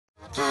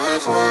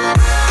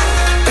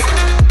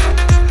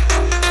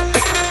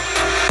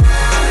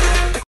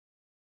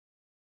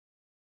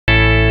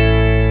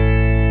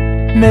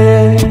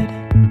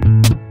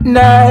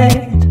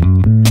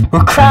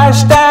We're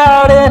crashed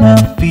out in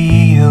a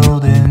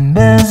field in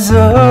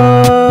Missouri.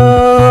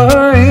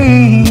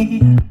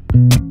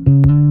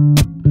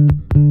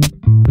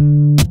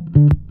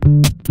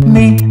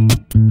 Me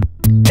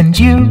and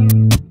you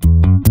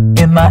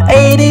in my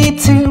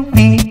 82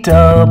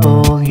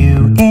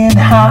 VW in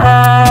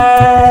hiding.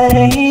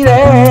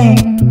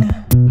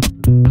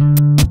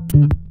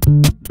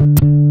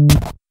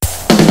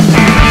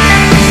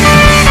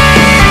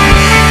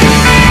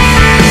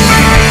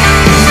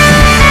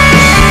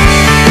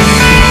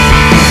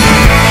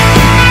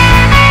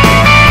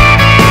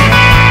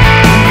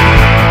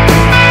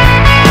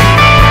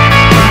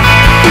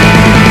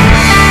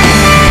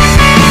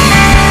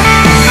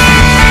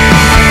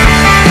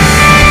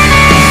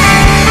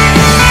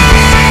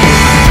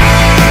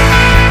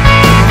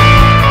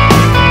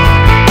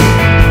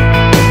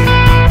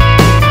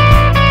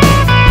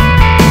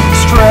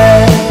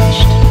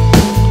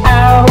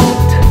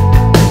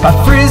 My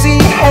frizzy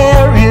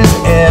hair is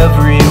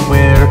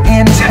everywhere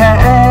in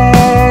tangles.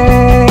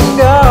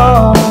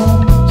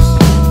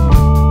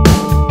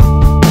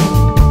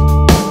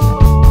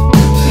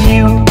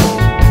 You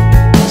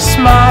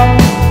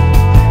smile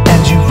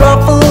and you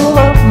ruffle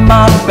up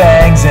my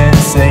bangs and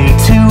say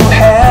to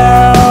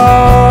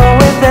hell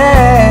with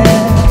it.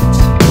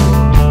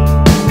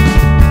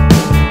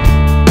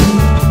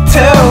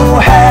 To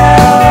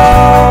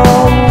hell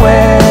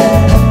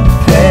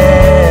with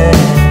it.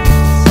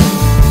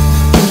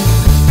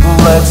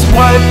 Let's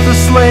wipe the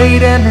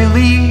slate and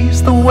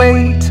release the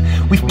weight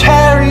we've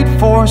carried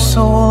for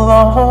so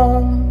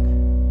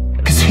long.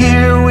 'Cause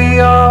here we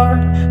are,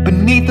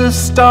 beneath the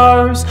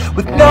stars,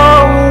 with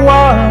no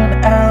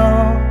one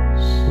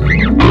else.